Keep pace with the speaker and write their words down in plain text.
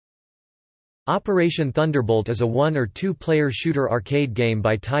Operation Thunderbolt is a one- or two-player shooter arcade game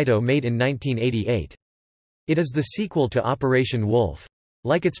by Taito made in 1988. It is the sequel to Operation Wolf.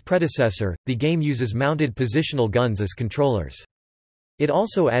 Like its predecessor, the game uses mounted positional guns as controllers. It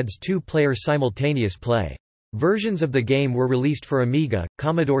also adds two-player simultaneous play. Versions of the game were released for Amiga,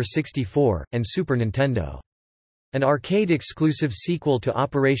 Commodore 64, and Super Nintendo. An arcade-exclusive sequel to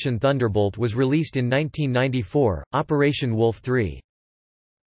Operation Thunderbolt was released in 1994, Operation Wolf 3.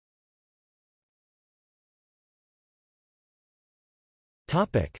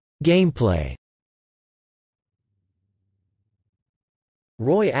 Gameplay.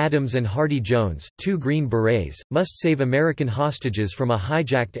 Roy Adams and Hardy Jones, two Green Berets, must save American hostages from a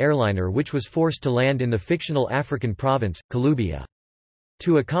hijacked airliner which was forced to land in the fictional African province, Columbia.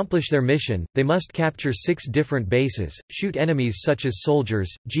 To accomplish their mission, they must capture 6 different bases, shoot enemies such as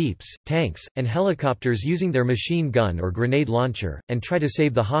soldiers, jeeps, tanks, and helicopters using their machine gun or grenade launcher, and try to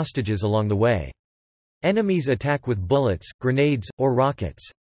save the hostages along the way. Enemies attack with bullets, grenades, or rockets.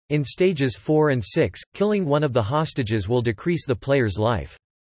 In stages 4 and 6, killing one of the hostages will decrease the player's life.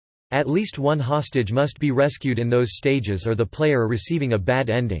 At least one hostage must be rescued in those stages or the player receiving a bad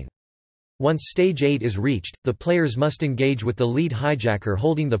ending. Once stage 8 is reached, the players must engage with the lead hijacker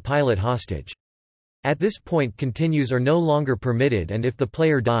holding the pilot hostage. At this point continues are no longer permitted, and if the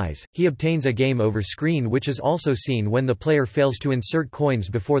player dies, he obtains a game over screen, which is also seen when the player fails to insert coins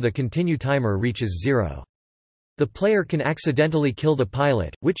before the continue timer reaches 0. The player can accidentally kill the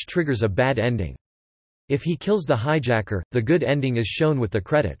pilot, which triggers a bad ending. If he kills the hijacker, the good ending is shown with the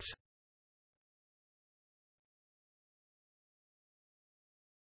credits.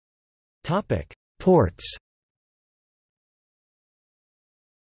 Ports.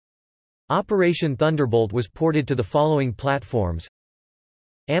 Operation Thunderbolt was ported to the following platforms: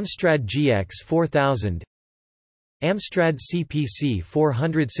 Amstrad GX 4000, Amstrad CPC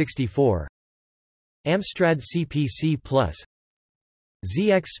 464, Amstrad CPC Plus,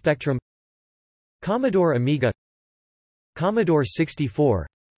 ZX Spectrum, Commodore Amiga, Commodore 64,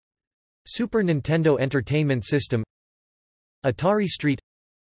 Super Nintendo Entertainment System, Atari ST,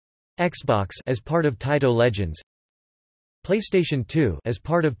 Xbox as part of Taito Legends, PlayStation 2 as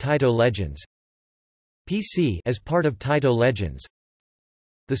part of Taito Legends, PC as part of Taito Legends.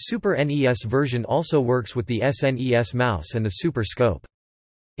 The Super NES version also works with the SNES mouse and the Super Scope.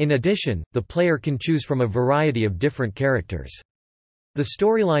 In addition, the player can choose from a variety of different characters. The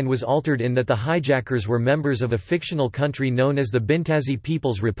storyline was altered in that the hijackers were members of a fictional country known as the Bintazi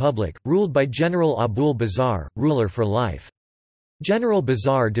People's Republic, ruled by General Abul Bazar, ruler for life. General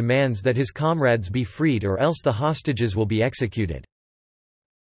Bazar demands that his comrades be freed or else the hostages will be executed.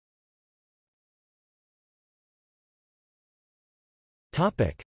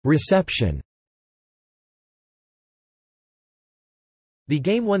 Reception. The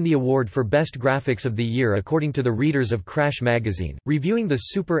game won the award for Best Graphics of the Year according to the readers of Crash magazine. Reviewing the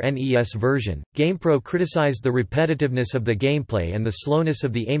Super NES version, GamePro criticized the repetitiveness of the gameplay and the slowness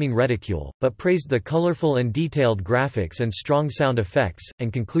of the aiming reticule, but praised the colorful and detailed graphics and strong sound effects,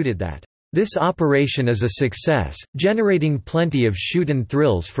 and concluded that, "This operation is a success, generating plenty of shoot-and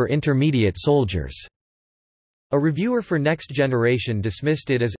thrills for intermediate soldiers." A reviewer for Next Generation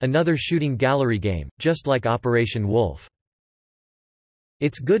dismissed it as another shooting gallery game, just like Operation Wolf.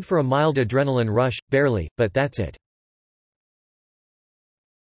 It's good for a mild adrenaline rush, barely, but that's it.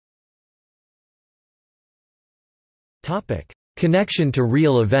 Connection to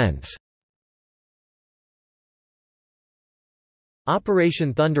real events.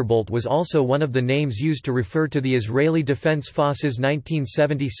 Operation Thunderbolt was also one of the names used to refer to the Israeli Defense Forces'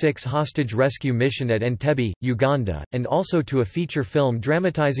 1976 hostage rescue mission at Entebbe, Uganda, and also to a feature film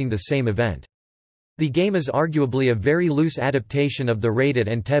dramatizing the same event. The game is arguably a very loose adaptation of the raid at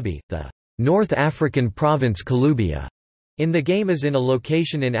Entebbe, the North African province Columbia. In the game is in a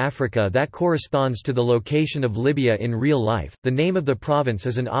location in Africa that corresponds to the location of Libya in real life. The name of the province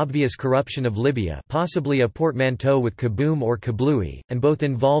is an obvious corruption of Libya, possibly a portmanteau with Kaboom or Kablooey, and both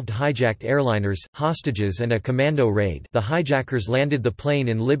involved hijacked airliners, hostages and a commando raid. The hijackers landed the plane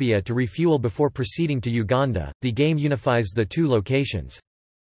in Libya to refuel before proceeding to Uganda. The game unifies the two locations.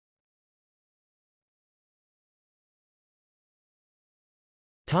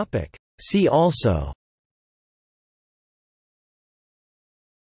 See also: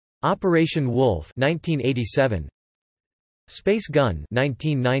 Operation Wolf 1987, Space Gun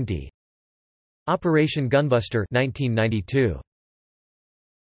 1990, Operation Gunbuster 1992.